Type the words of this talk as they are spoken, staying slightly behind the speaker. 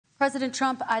President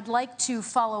Trump, I'd like to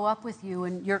follow up with you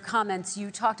in your comments.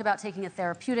 You talked about taking a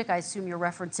therapeutic. I assume you're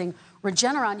referencing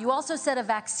Regeneron. You also said a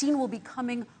vaccine will be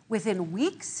coming within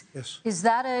weeks. Yes. Is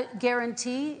that a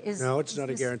guarantee? No, it's not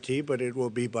a guarantee, but it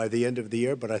will be by the end of the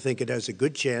year. But I think it has a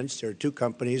good chance. There are two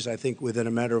companies, I think, within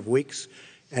a matter of weeks,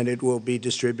 and it will be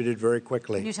distributed very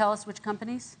quickly. Can you tell us which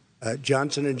companies?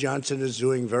 Johnson & Johnson is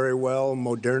doing very well.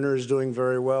 Moderna is doing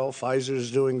very well. Pfizer is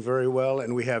doing very well.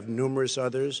 And we have numerous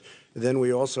others. Then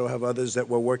we also have others that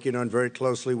we're working on very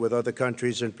closely with other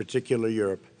countries, in particular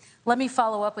Europe. Let me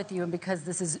follow up with you, and because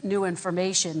this is new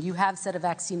information, you have said a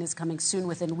vaccine is coming soon,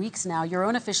 within weeks now. Your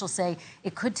own officials say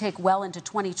it could take well into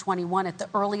 2021 at the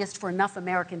earliest for enough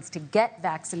Americans to get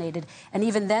vaccinated. And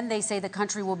even then, they say the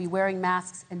country will be wearing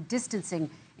masks and distancing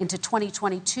into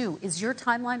 2022. Is your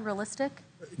timeline realistic?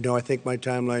 No, I think my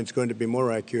timeline is going to be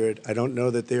more accurate. I don't know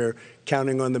that they're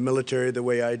counting on the military the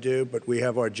way I do, but we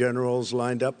have our generals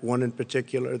lined up, one in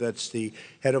particular that's the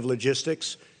head of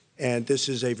logistics. And this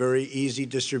is a very easy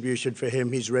distribution for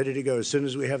him. He's ready to go as soon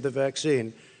as we have the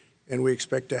vaccine. And we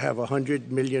expect to have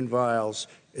 100 million vials.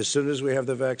 As soon as we have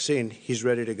the vaccine, he's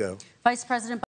ready to go. Vice President